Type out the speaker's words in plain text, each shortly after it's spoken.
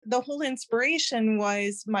the whole inspiration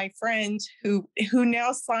was my friend who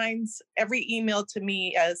now signs every email to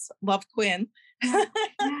me as Love Quinn.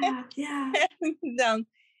 Yeah. And,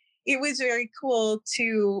 it was very cool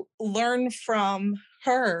to learn from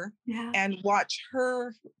her and watch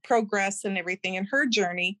her progress and everything in her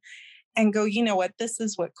journey and go, you know what, this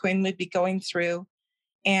is what Quinn would be going through.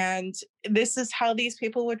 And this is how these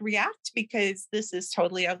people would react because this is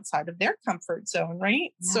totally outside of their comfort zone,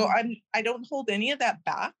 right? Yeah. So I don't hold any of that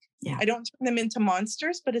back. Yeah. I don't turn them into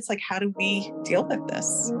monsters, but it's like, how do we deal with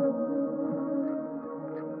this?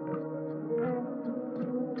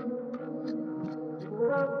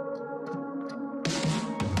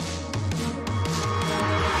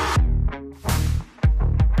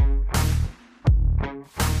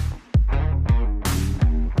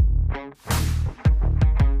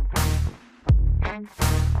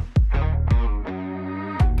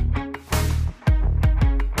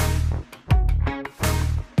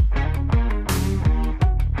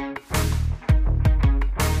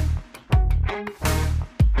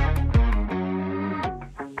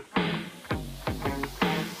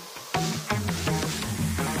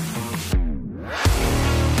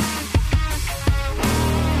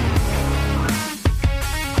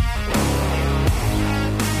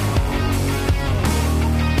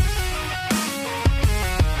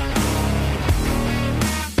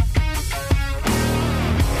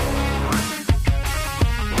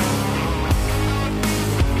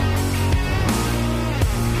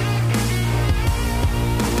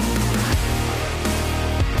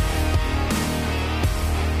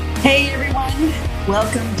 Hey everyone,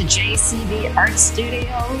 welcome to JCB Art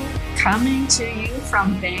Studio, coming to you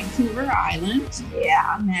from Vancouver Island.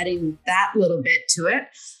 Yeah, I'm adding that little bit to it.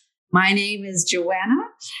 My name is Joanna,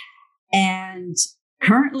 and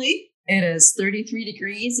currently it is 33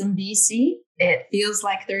 degrees in BC. It feels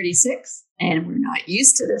like 36, and we're not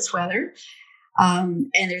used to this weather.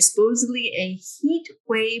 And there's supposedly a heat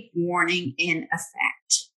wave warning in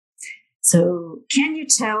effect. So can you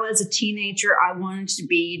tell as a teenager, I wanted to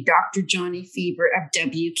be Dr. Johnny Fever of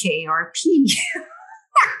WKRP?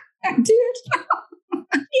 I did.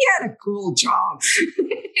 He had a cool job.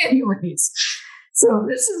 Anyways, so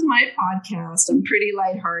this is my podcast. I'm pretty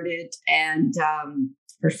lighthearted. And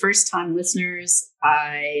for first-time listeners,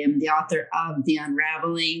 I am the author of The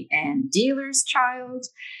Unraveling and Dealer's Child.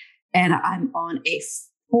 And I'm on a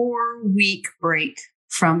 4-week break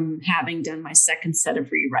from having done my second set of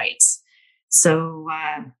rewrites. So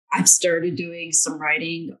I've started doing some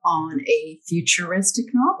writing on a futuristic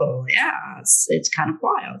novel. Yeah, it's kind of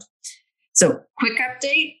wild. So quick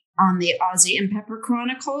update on the Ozzy and Pepper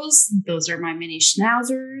Chronicles. Those are my mini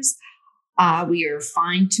schnauzers. We are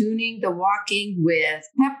fine-tuning the walking with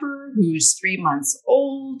Pepper, who's 3 months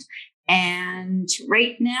old. And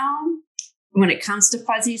right now, when it comes to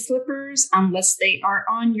fuzzy slippers, unless they are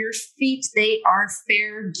on your feet, they are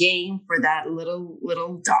fair game for that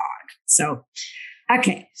little dog. So,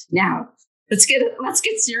 okay, now let's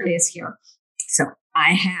get serious here. So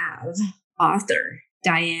I have author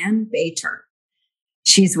Diane Bator.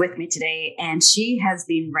 She's with me today, and she has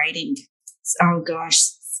been writing, oh gosh,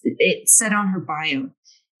 it said on her bio,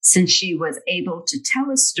 since she was able to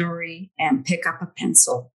tell a story and pick up a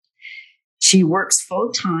pencil. She works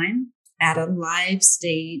full-time at a live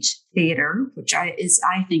stage theater, which I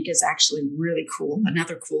think is actually really cool,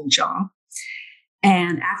 another cool job.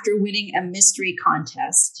 And after winning a mystery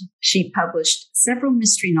contest, she published several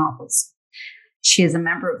mystery novels. She is a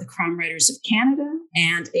member of the Crime Writers of Canada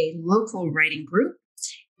and a local writing group.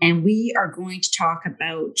 And we are going to talk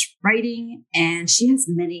about writing, and she has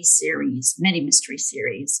many mystery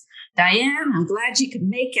series. Diane, I'm glad you could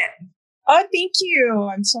make it. Oh, thank you.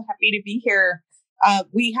 I'm so happy to be here.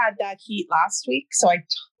 We had that heat last week, so I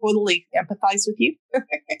totally empathize with you.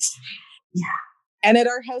 Yeah. And at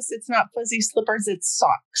our house, it's not fuzzy slippers, it's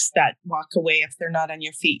socks that walk away if they're not on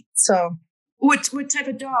your feet. So what type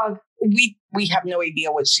of dog? We have no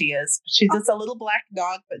idea what she is. She's just a little black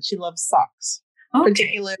dog, but she loves socks. Okay.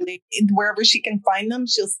 Particularly wherever she can find them,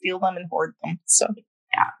 she'll steal them and hoard them. So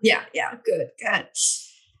yeah. Good.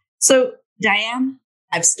 So Diane,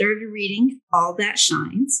 I've started reading All That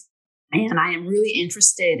Shines. And I am really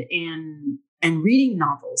interested in reading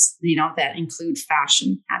novels, that include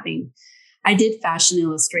fashion. I did fashion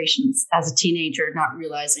illustrations as a teenager, not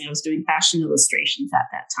realizing I was doing fashion illustrations at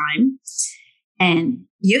that time. And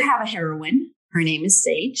you have a heroine. Her name is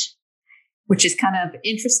Sage, which is kind of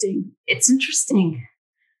interesting. It's interesting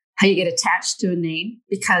how you get attached to a name,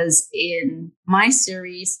 because in my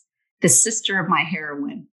series, the sister of my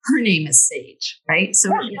heroine, her name is Sage, right?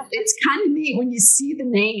 So it's kind of neat when you see the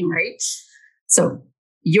name, right? So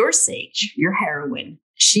your Sage, your heroine,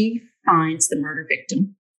 she finds the murder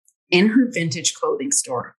victim in her vintage clothing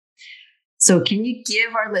store. So can you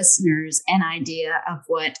give our listeners an idea of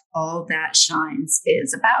what All That Shines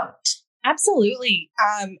is about? Absolutely.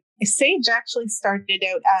 Sage actually started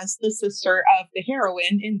out as the sister of the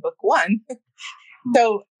heroine in book 1.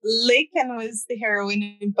 So Lakin was the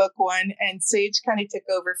heroine in book 1, and Sage kind of took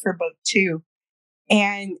over for book 2.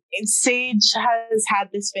 And Sage has had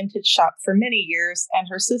this vintage shop for many years, and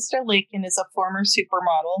her sister Lakin is a former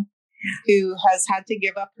supermodel who has had to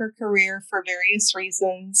give up her career for various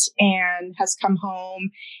reasons and has come home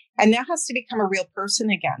and now has to become a real person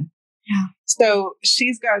again. Yeah. So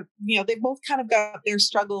she's got, they both kind of got their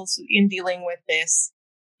struggles in dealing with this.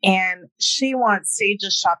 And she wants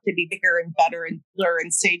Sage's shop to be bigger and better and cooler.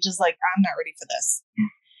 And Sage is like, I'm not ready for this.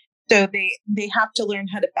 So they have to learn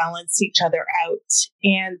how to balance each other out.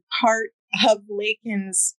 And part of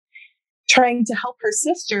Lakin's trying to help her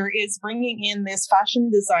sister is bringing in this fashion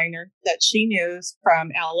designer that she knows from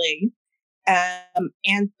LA,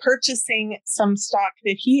 and purchasing some stock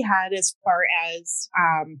that he had as far as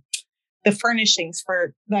the furnishings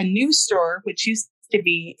for the new store, which used to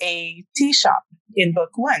be a tea shop in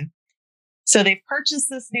book 1. So they've purchased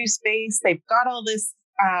this new space. They've got all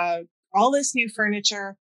this new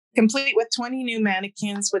furniture, complete with 20 new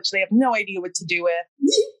mannequins, which they have no idea what to do with.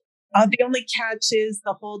 The only catch is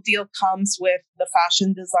the whole deal comes with the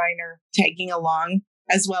fashion designer tagging along,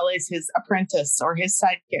 as well as his apprentice or his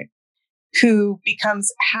sidekick, who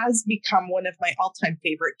has become one of my all-time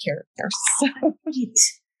favorite characters.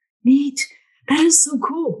 Neat. That is so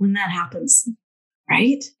cool when that happens,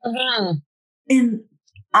 right? Uh-huh. And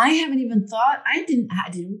I haven't even thought. I didn't.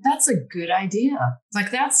 That's a good idea.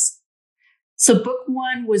 So. Book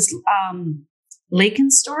 1 was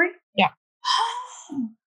Lakin's story. Yeah.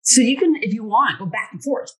 So you can, if you want, go back and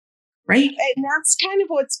forth, right? And that's kind of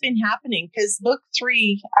what's been happening, because book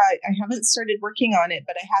 3, I haven't started working on it,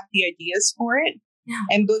 but I have the ideas for it. Yeah.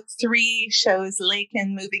 And book 3 shows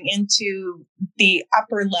Lakin moving into the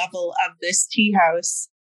upper level of this tea house,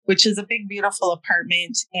 which is a big, beautiful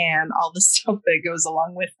apartment and all the stuff that goes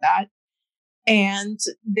along with that. And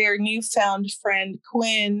their newfound friend,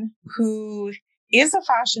 Quinn, who is a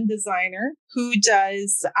fashion designer who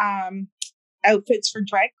does outfits for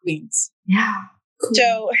drag queens. Yeah. Cool.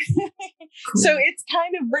 So, cool. So it's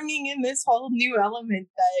kind of bringing in this whole new element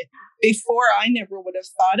that before I never would have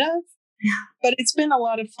thought of. Yeah. But it's been a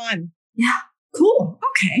lot of fun. Yeah. Cool.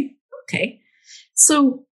 Okay.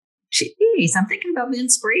 So, geez, I'm thinking about the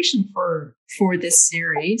inspiration for this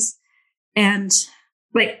series, and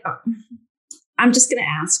I'm just going to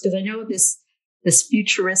ask, because I know this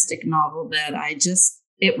futuristic novel that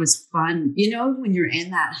it was fun. When you're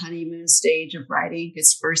in that honeymoon stage of writing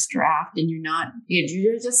this first draft and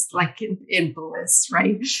you're just like in bliss,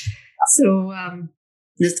 right? So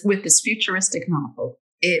with this futuristic novel,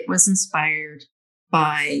 it was inspired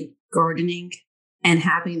by gardening and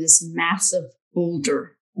having this massive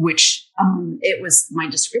boulder, which it was my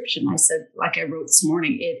description. I said, like I wrote this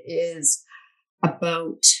morning, it is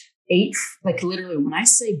about 8, like literally when I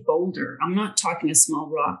say boulder, I'm not talking a small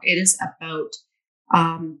rock. It is about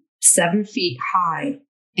 7 feet high,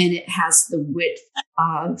 and it has the width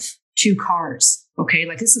of 2 cars. Okay.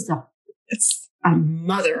 Like it's a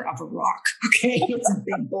mother of a rock. Okay. It's a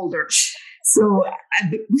big boulder. So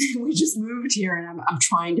we just moved here, and I'm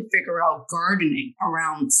trying to figure out gardening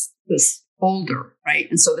around this boulder. Right.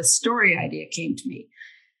 And so the story idea came to me.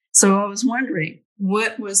 So I was wondering,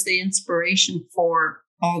 what was the inspiration for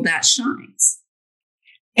All That Shines?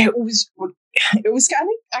 It was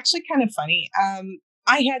actually kind of funny.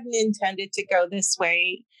 I hadn't intended to go this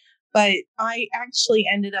way, but I actually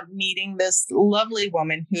ended up meeting this lovely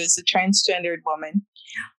woman who is a transgendered woman,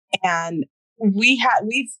 and we've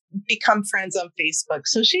become friends on Facebook.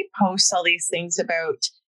 So she posts all these things about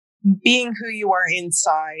being who you are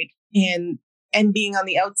inside and being on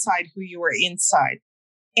the outside who you are inside.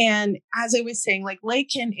 And as I was saying, like,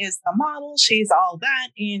 Lakin is the model. She's all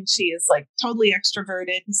that. And she is like totally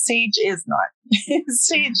extroverted. Sage is not.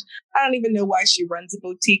 Sage, I don't even know why she runs a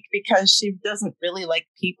boutique, because she doesn't really like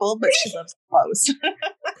people, but she loves clothes.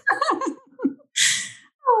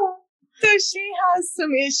 So she has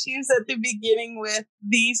some issues at the beginning with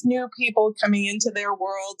these new people coming into their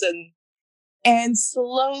world. And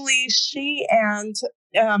slowly she and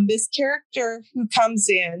this character who comes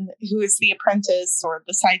in, who is the apprentice or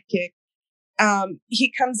the sidekick,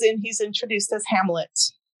 he comes in, he's introduced as Hamlet.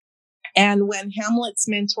 And when Hamlet's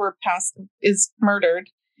mentor is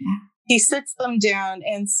murdered, he sits them down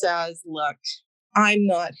and says, look, I'm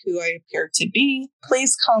not who I appear to be.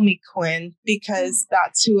 Please call me Quinn, because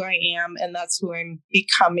that's who I am and that's who I'm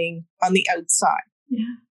becoming on the outside.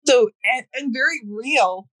 Yeah. So, and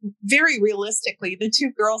very realistically, the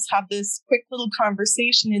two girls have this quick little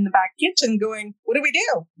conversation in the back kitchen going, what do we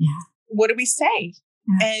do? Yeah. What do we say?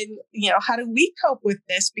 Yeah. And, how do we cope with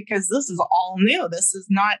this? Because this is all new. This is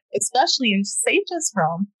not, especially in Sage's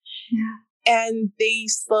realm. Yeah. And they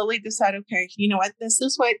slowly decide, okay, you know what? This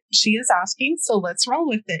is what she is asking. So let's roll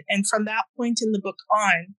with it. And from that point in the book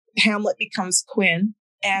on, Hamlet becomes Quinn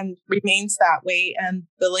and remains that way. And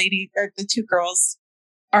the two girls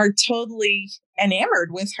are totally enamored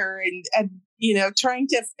with her and trying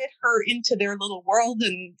to fit her into their little world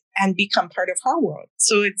and become part of her world.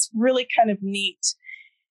 So it's really kind of neat.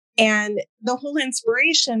 And the whole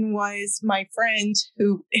inspiration was my friend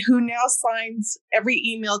who now signs every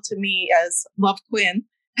email to me as Love Quinn.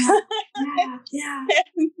 Yeah.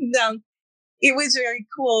 And, it was very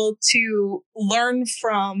cool to learn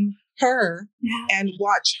from her and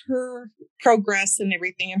watch her progress and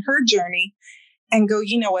everything in her journey and go,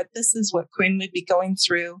 you know what, this is what Quinn would be going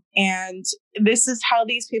through. And this is how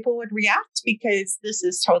these people would react because this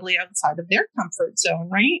is totally outside of their comfort zone,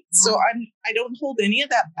 right? Yeah. So I don't hold any of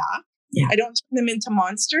that back. Yeah. I don't turn them into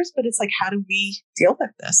monsters, but it's like, how do we deal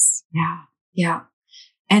with this? Yeah. Yeah.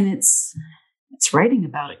 And it's writing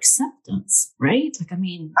about acceptance, right? Like, I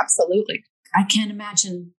mean, absolutely. I can't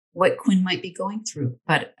imagine what Quinn might be going through,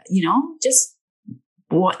 but just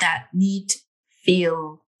what that need to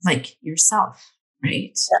feel like yourself.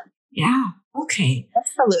 Right. Yeah. Okay.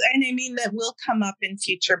 Absolutely. And I mean, that will come up in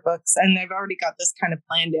future books. And I've already got this kind of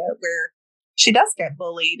planned out where she does get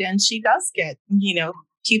bullied and she does get,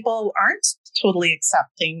 people aren't totally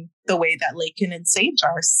accepting the way that Lakin and Sage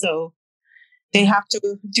are. So they have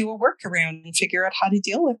to do a workaround and figure out how to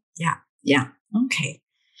deal with it. Yeah. Yeah. Okay.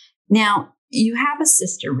 Now, you have a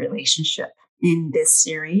sister relationship in this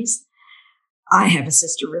series. I have a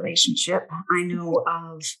sister relationship. I know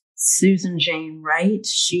of Susan Jane Wright.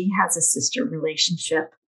 She has a sister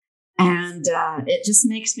relationship. And it just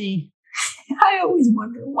makes me, I always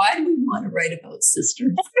wonder, why do we want to write about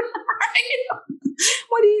sisters? Right?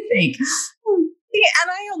 What do you think? Yeah,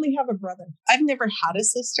 and I only have a brother. I've never had a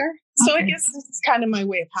sister. So I guess this is kind of my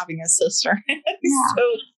way of having a sister. Yeah.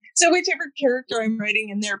 So whichever character I'm writing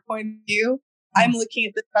in their point of view, I'm looking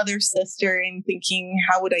at this other sister and thinking,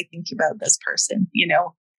 how would I think about this person?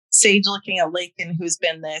 Sage looking at Lakin, who's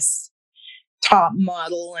been this top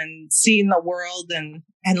model and seeing the world, and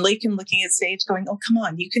Lakin looking at Sage going, oh, come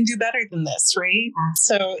on, you can do better than this, right? Yeah.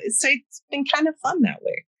 So it's been kind of fun that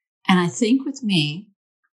way. And I think with me,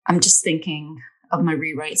 I'm just thinking of my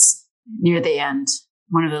rewrites near the end,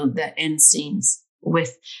 one of the end scenes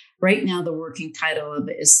with right now the working title of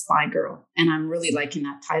it is Spy Girl. And I'm really liking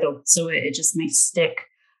that title. So it just may stick.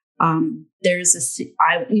 There's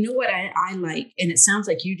what I like, and it sounds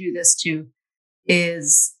like you do this too,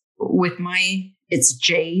 is with it's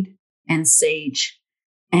Jade and Sage.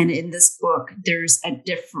 And in this book, there's a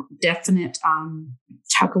definite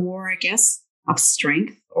tug of war, I guess, of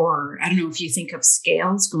strength, or I don't know if you think of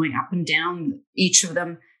scales going up and down, each of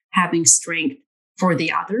them having strength for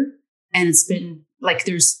the other. And it's been like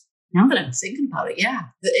now that I'm thinking about it,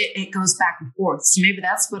 it goes back and forth. So maybe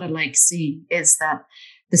that's what I like seeing, is that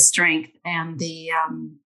the strength and the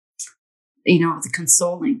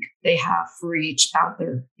consoling they have for each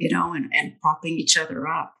other, and propping each other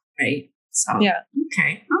up, right? So yeah,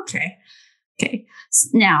 okay. So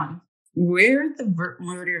now, where the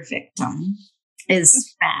murder victim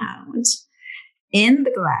is found in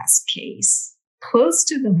the glass case, close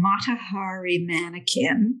to the Matahari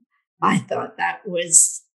mannequin, I thought that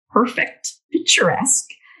was perfect, picturesque,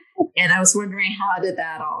 and I was wondering, how did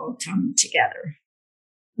that all come together?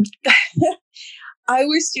 I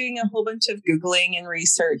was doing a whole bunch of Googling and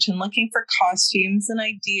research and looking for costumes and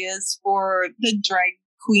ideas for the drag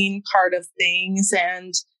queen part of things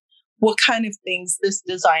and what kind of things this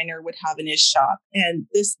designer would have in his shop. And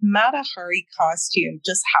this Matahari costume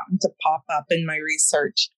just happened to pop up in my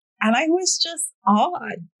research. And I was just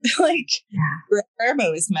awed.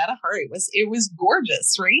 Grandma is Matahari. It was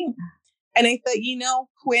gorgeous, right? And I thought,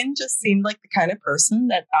 Quinn just seemed like the kind of person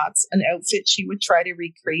that's an outfit she would try to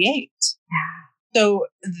recreate. Yeah. So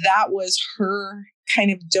that was her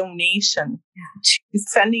kind of donation to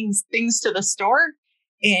sending things to the store.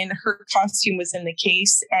 And her costume was in the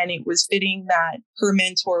case, and it was fitting that her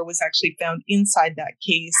mentor was actually found inside that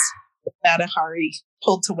case with Matahari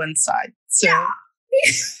pulled to one side. So, yeah.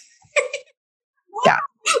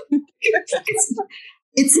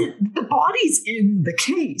 It's the body's in the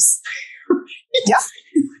case. Yeah.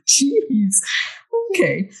 Jeez.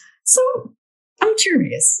 Okay. So I'm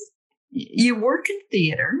curious. You work in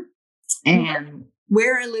theater, and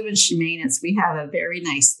where I live in Chemainus, we have a very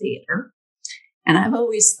nice theater. And I've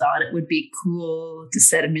always thought it would be cool to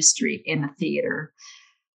set a mystery in a theater.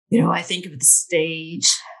 I think of the stage.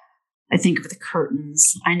 I think of the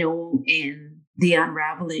curtains. I know in The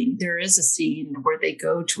Unraveling, there is a scene where they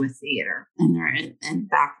go to a theater and they're in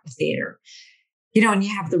back of the theater. And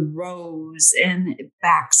you have the rows and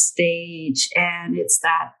backstage, and it's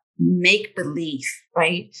that make-believe,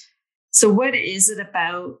 right? So what is it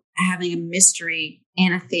about having a mystery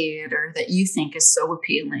in a theater that you think is so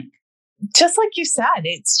appealing? Just like you said,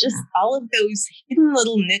 it's just all of those hidden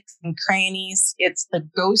little nooks and crannies. It's the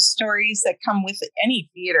ghost stories that come with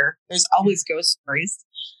any theater. There's always ghost stories.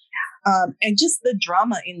 And just the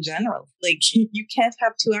drama in general. Like, you can't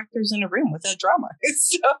have two actors in a room without drama.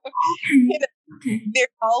 So, there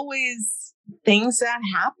are always things that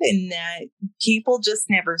happen that people just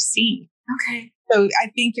never see. Okay. So I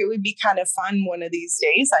think it would be kind of fun one of these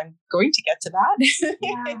days. I'm going to get to that.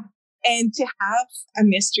 Yeah. And to have a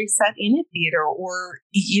mystery set in a theater, or,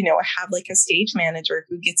 have like a stage manager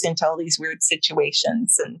who gets into all these weird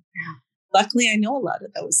situations. And luckily I know a lot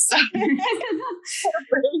of those.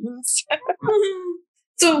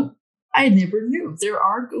 So I never knew there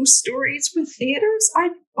are ghost stories with theaters.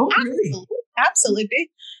 Really? Absolutely.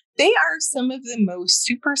 They are some of the most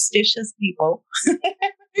superstitious people. I've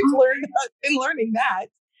been learning that.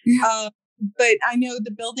 Yeah. But I know the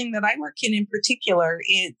building that I work in particular,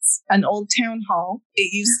 it's an old town hall.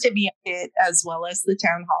 It used to be a pit as well as the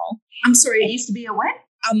town hall. I'm sorry, it used to be a what?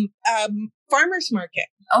 Farmer's market.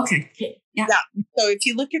 Okay. Yeah. So if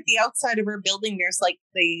you look at the outside of our building, there's like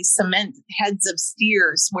the cement heads of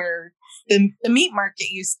steers where the meat market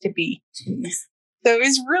used to be. Jeez. So it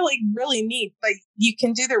was really, really neat. But you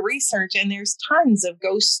can do the research, and there's tons of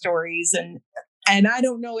ghost stories. And I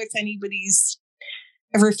don't know if anybody's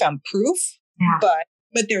ever found proof, but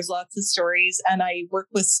there's lots of stories. And I work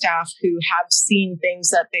with staff who have seen things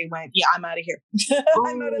that they went, yeah, I'm out of here.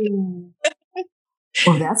 I'm out of here.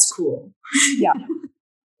 Well, that's cool. Yeah.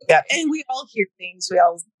 Yeah. And we all hear things. We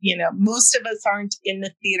all, most of us aren't in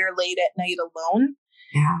the theater late at night alone.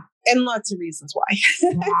 Yeah. And lots of reasons why.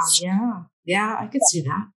 Yeah. I could see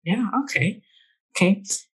that. Yeah. Okay.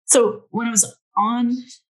 So when I was on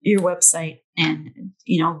your website and,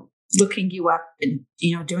 looking you up and,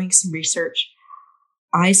 doing some research,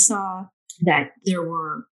 I saw that there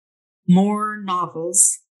were more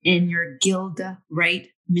novels in your Gilda Wright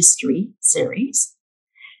mystery series.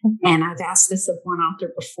 Mm-hmm. And I've asked this of one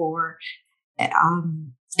author before,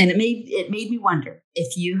 and it made me wonder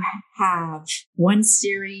if you have one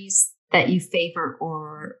series that you favor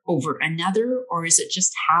or over another, or is it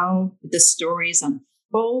just how the stories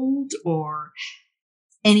unfold, or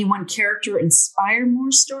any one character inspire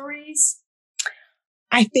more stories?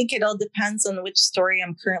 I think it all depends on which story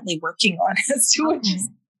I'm currently working on as to which is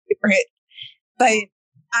favorite. But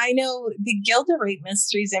I know the Gilda Wright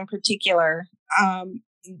mysteries in particular.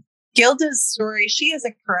 Gilda's story, she is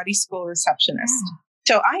a karate school receptionist.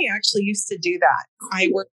 So I actually used to do that. I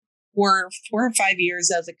worked for 4 or 5 years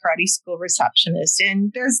as a karate school receptionist.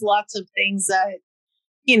 And there's lots of things that,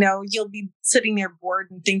 you'll be sitting there bored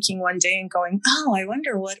and thinking one day and going, oh, I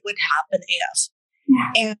wonder what would happen if.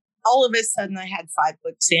 Yeah. And all of a sudden I had 5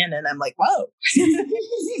 books in and I'm like, whoa.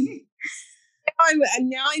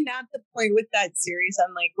 Now I'm at the point with that series.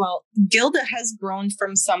 I'm like, well, Gilda has grown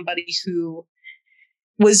from somebody who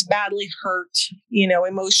was badly hurt,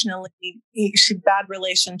 emotionally. She bad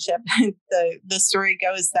relationship. The story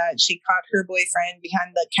goes that she caught her boyfriend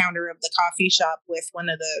behind the counter of the coffee shop with one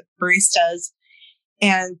of the baristas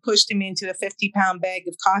and pushed him into a 50-pound bag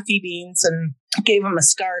of coffee beans and gave him a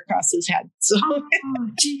scar across his head. So,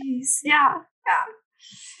 geez, yeah.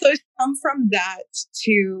 So it's come from that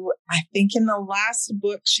to, I think in the last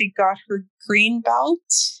book, she got her green belt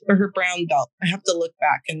or her brown belt. I have to look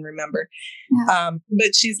back and remember. Yeah.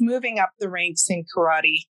 But she's moving up the ranks in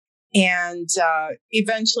karate. And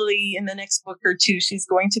eventually in the next book or two, she's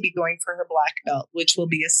going to be going for her black belt, which will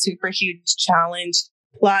be a super huge challenge.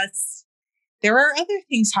 Plus, there are other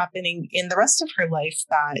things happening in the rest of her life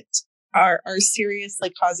that are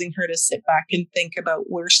seriously causing her to sit back and think about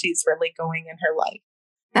where she's really going in her life.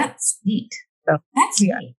 That's neat. That's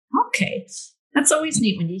neat. Okay. That's always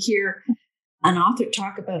neat when you hear an author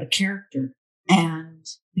talk about a character and,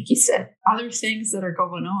 like you said, other things that are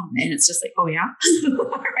going on. And it's just like, oh, yeah. All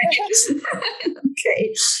right.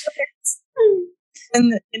 Okay.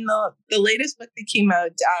 And in the latest book that came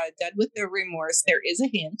out, Dead with No Remorse, there is a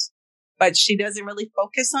hint, but she doesn't really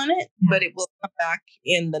focus on it, but it will come back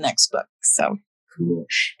in the next book. So cool.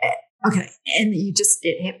 Okay. And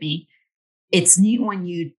it hit me. It's neat when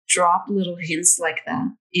you drop little hints like that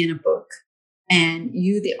in a book and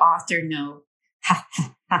you, the author, know,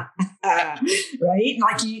 Right?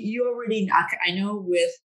 Like you already, I know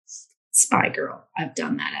with Spy Girl, I've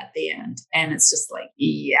done that at the end, and it's just like,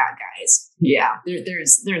 yeah, guys, yeah,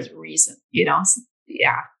 there's a reason, So,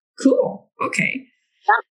 yeah, cool, okay.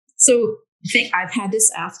 So I think I've had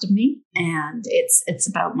this asked of me, and it's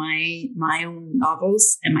about my own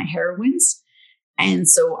novels and my heroines, and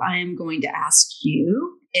so I am going to ask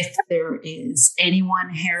you if there is any one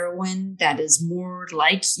heroine that is more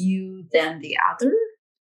like you than the other.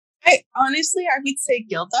 I would say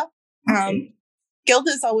Gilda. Okay.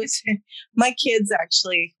 Gilda's always, my kids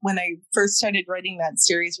actually, when I first started writing that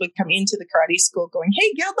series, would come into the karate school going,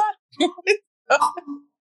 "Hey, Gilda."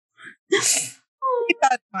 That's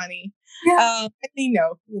funny. Yeah. They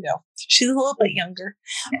know, she's a little bit younger,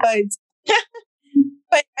 but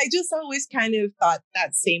but I just always kind of thought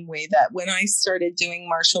that same way, that when I started doing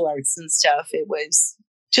martial arts and stuff, it was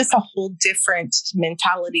just a whole different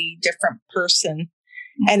mentality, different person.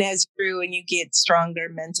 And as you grew and you get stronger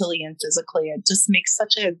mentally and physically, it just makes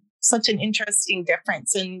such an interesting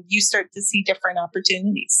difference, and you start to see different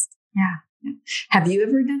opportunities. Yeah. Have you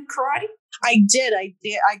ever done karate? I did. I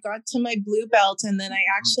got to my blue belt, and then I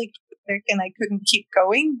actually got sick and I couldn't keep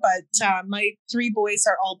going. But my 3 boys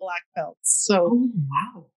are all black belts. So, oh,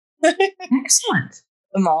 wow. Excellent.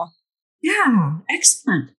 Them all. Yeah.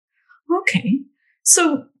 Excellent. Okay.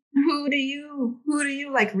 So who do you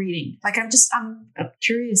like reading? Like, I'm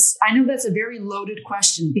curious. I know that's a very loaded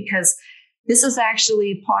question, because this is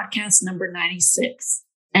actually podcast number 96.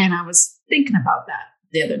 And I was thinking about that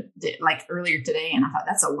like earlier today, and I thought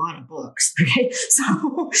that's a lot of books. Okay.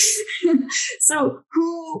 So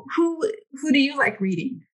who do you like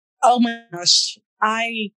reading? Oh my gosh.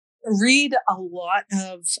 I read a lot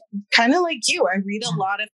of, kind of like you, I read a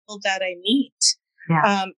lot of people that I meet.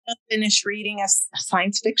 Yeah. I finished reading a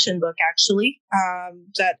science fiction book, actually,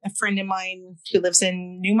 that a friend of mine who lives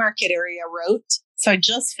in Newmarket area wrote. So I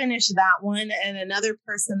just finished that one. And another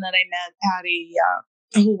person that I met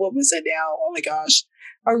at what was it now? Oh my gosh.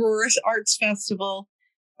 Aurora Arts Festival,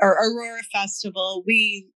 or Aurora Festival.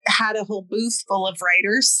 We had a whole booth full of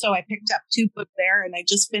writers. So I picked up 2 books there, and I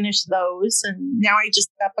just finished those. And now I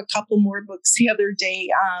just got a couple more books the other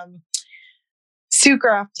day. Sue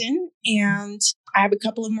Grafton, and I have a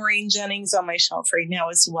couple of Maureen Jennings on my shelf right now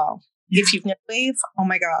as well. Yeah. If you've never Wave, oh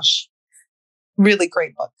my gosh, really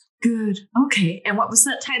great book. Good. Okay. And what was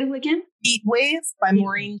that title again? Heat Wave by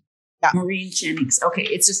Maureen. Yeah. Maureen Jennings. Okay.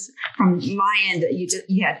 It's just from my end that you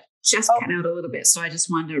had just cut out a little bit. So I just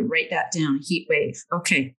wanted to write that down. Heat Wave.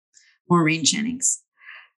 Okay. Maureen Jennings.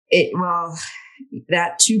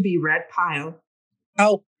 That to be read pile.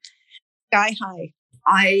 Oh, sky high.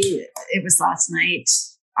 It was last night.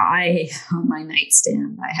 On my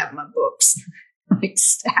nightstand, I have my books like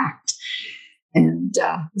stacked, and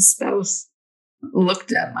the spouse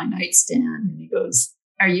looked at my nightstand and he goes,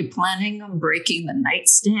 "Are you planning on breaking the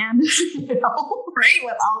nightstand?" Right,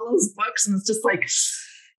 with all those books. And it's just like,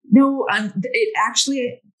 no, it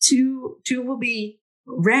actually, two will be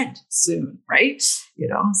read soon, right?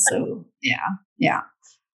 So yeah.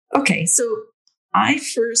 Okay, so I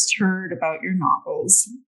first heard about your novels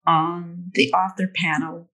on the author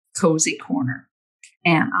panel Cozy Corner,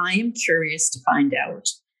 and I am curious to find out,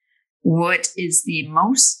 what is the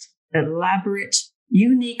most elaborate,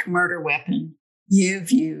 unique murder weapon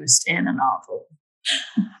you've used in a novel?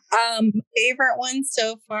 Favorite one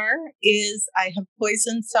so far is I have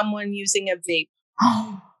poisoned someone using a vape.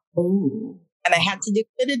 Oh. And I had to do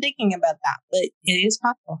a bit of digging about that, but it is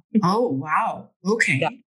possible. Oh, wow. Okay. Yeah.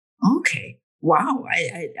 Okay. Wow.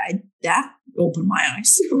 I that opened my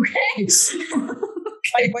eyes. Okay.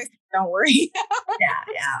 My voice, don't worry.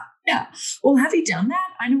 Yeah. Well, have you done that?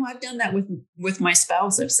 I know I've done that with my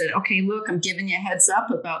spouse. I've said, okay, look, I'm giving you a heads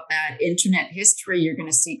up about that internet history you're going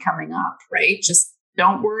to see coming up, right? Just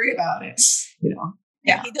don't worry about it.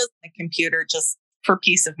 Yeah, he does my computer just for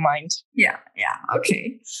peace of mind. Yeah.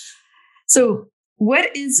 Okay. So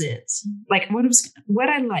what is it like? What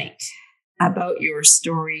I like about your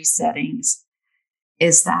story settings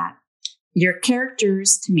is that your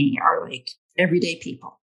characters, to me, are like everyday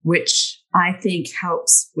people, which I think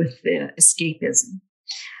helps with the escapism.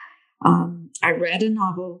 I read a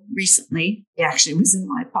novel recently. It actually was in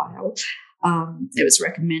my pile. It was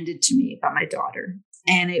recommended to me by my daughter,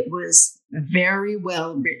 and it was very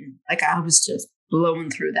well written. Like, I was just blowing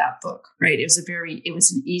through that book, right? It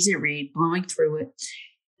was an easy read, blowing through it.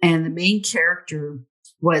 And the main character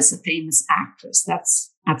was a famous actress.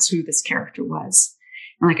 That's who this character was.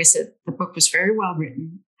 And like I said, the book was very well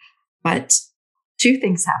written, but 2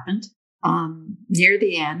 things happened. Near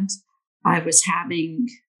the end, I was having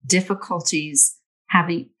difficulties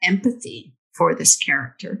having empathy for this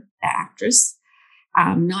character, the actress.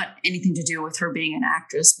 Not anything to do with her being an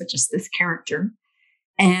actress, but just this character.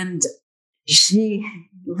 And she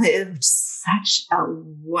lived such a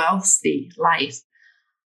wealthy life.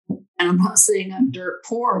 And I'm not saying I'm dirt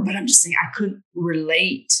poor, but I'm just saying I couldn't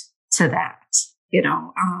relate to that,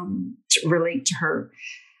 to relate to her.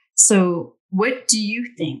 So what do you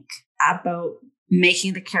think about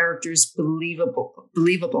making the characters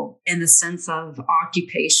believable in the sense of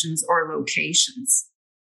occupations or locations?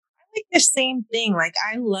 I like the same thing. Like,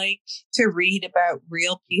 I like to read about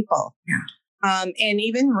real people. Yeah. And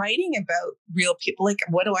even writing about real people. Like,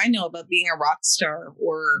 what do I know about being a rock star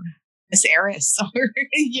or Miss Heiress? Or,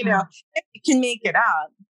 you can make it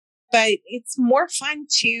up. But it's more fun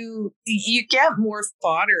you get more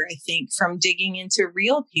fodder, I think, from digging into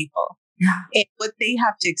real people. Yeah. And what they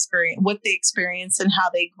have to experience, what they experience and how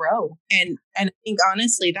they grow. And I think,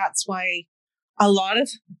 honestly, that's why I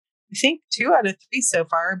think 2 out of 3 so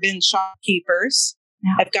far have been shopkeepers.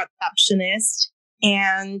 Yeah. I've got captionist,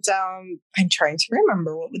 and I'm trying to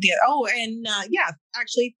remember what would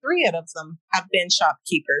actually 3 out of them have been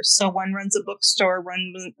shopkeepers. So one runs a bookstore,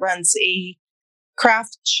 one runs a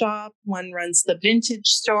craft shop, one runs the vintage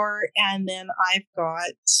store, and then I've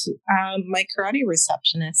got my karate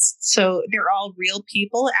receptionist. So they're all real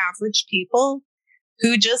people, average people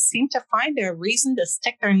who just seem to find a reason to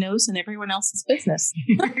stick their nose in everyone else's business.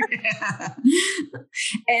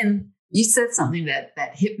 And you said something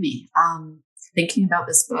that hit me. Thinking about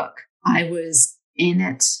this book, I was in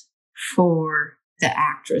it for the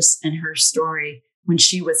actress and her story when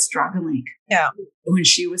she was struggling. Yeah. When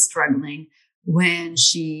she was struggling, when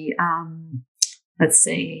she, let's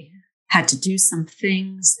say, had to do some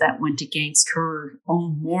things that went against her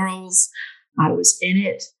own morals. I was in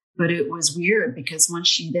it, but it was weird because when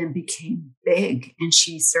she then became big and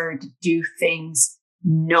she started to do things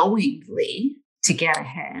knowingly to get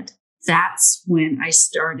ahead, that's when I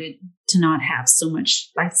started to not have so much.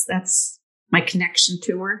 That's my connection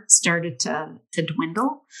to her started to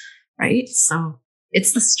dwindle, right? So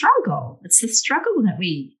it's the struggle. It's the struggle that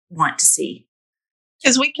we want to see.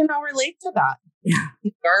 Because we can all relate to that. Yeah.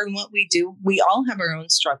 In what we do, we all have our own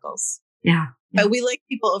struggles. Yeah. But we like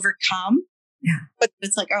people overcome. Yeah. But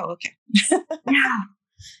it's like, oh, okay. Yeah.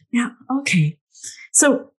 Yeah. Okay.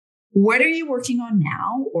 So what are you working on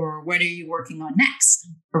now, or what are you working on next,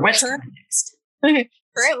 or what's coming next?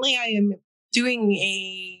 Currently, I am doing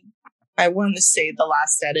I want to say the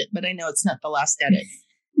last edit, but I know it's not the last edit.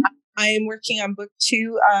 I am working on book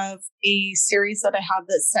 2 of a series that I have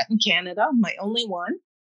that's set in Canada, my only one.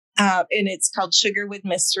 And it's called Sugar with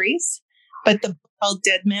Mysteries, but the book called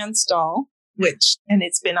Dead Man's Doll, and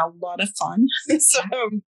it's been a lot of fun. So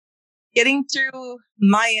getting through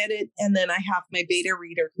my edit, and then I have my beta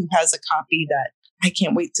reader who has a copy that I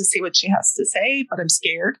can't wait to see what she has to say, but I'm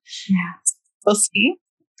scared. Yeah. We'll see.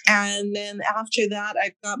 And then after that,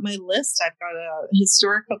 I've got my list. I've got a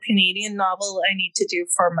historical Canadian novel I need to do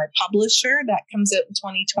for my publisher that comes out in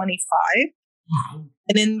 2025. Wow.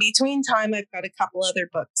 And in between time, I've got a couple other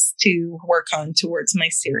books to work on towards my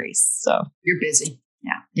series. So you're busy.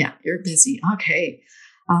 Yeah. Yeah. You're busy. Okay.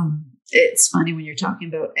 It's funny when you're talking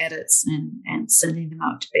about edits and sending them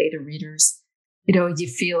out to beta readers. You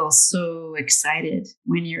feel so excited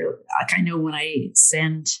when you're like, I know when I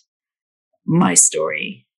send my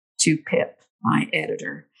story to Pip, my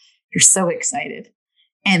editor, you're so excited.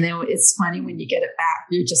 And then it's funny when you get it back,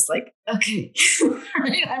 you're just like, okay,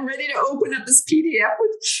 right? I'm ready to open up this PDF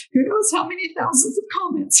with who knows how many thousands of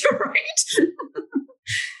comments, right?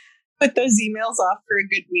 Put those emails off for a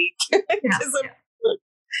good week.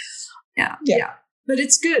 Yeah. But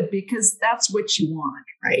it's good because that's what you want,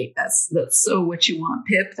 right? That's so what you want,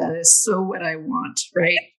 Pip. That is so what I want,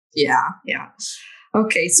 right? Yeah.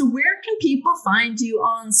 Okay, so where can people find you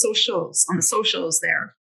on the socials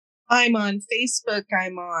there? I'm on Facebook,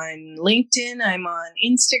 I'm on LinkedIn, I'm on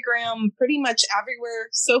Instagram, pretty much everywhere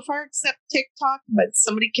so far except TikTok. But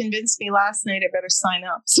somebody convinced me last night I better sign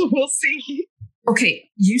up. So we'll see. Okay,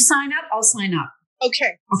 you sign up, I'll sign up.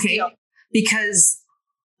 Okay. Yeah. Because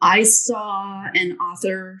I saw an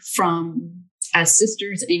author from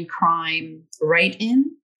Sisters in Crime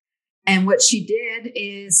write-in. And what she did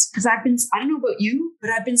is, because I don't know about you, but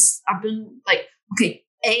I've been like, okay,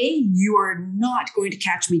 you are not going to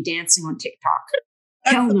catch me dancing on TikTok.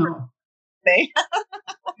 Hell no.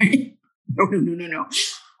 No.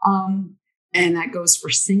 And that goes for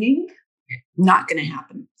singing. Not going to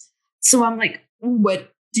happen. So I'm like,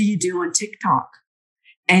 what do you do on TikTok?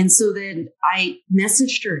 And so then I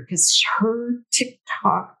messaged her because her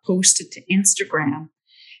TikTok posted to Instagram.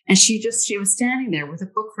 And she was standing there with a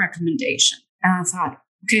book recommendation. And I thought,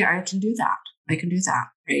 Okay, I can do that.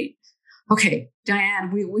 Right? Okay, Diane,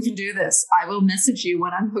 we can do this. I will message you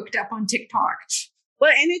when I'm hooked up on TikTok.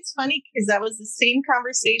 Well, and it's funny because that was the same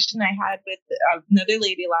conversation I had with another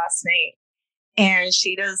lady last night. And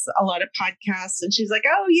she does a lot of podcasts. And she's like,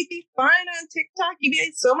 oh, you'd be fine on TikTok. You'd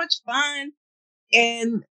be so much fun.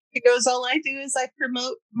 And it goes, all I do is I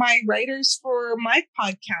promote my writers for my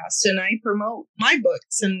podcast and I promote my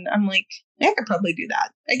books. And I'm like, I could probably do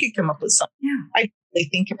that. I could come up with something. Yeah. I really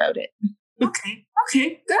think about it. Okay,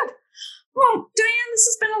 good. Well, Diane, this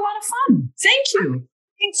has been a lot of fun. Thank you. I'm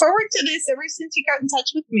looking forward to this ever since you got in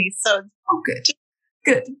touch with me. So,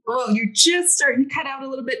 good. Well, you're just starting to cut out a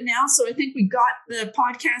little bit now, so I think we got the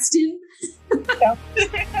podcast in.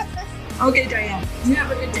 Okay, Diane, you have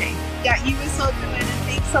a good day. Yeah, you as well, Joanna.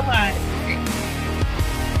 Thanks a lot. Okay.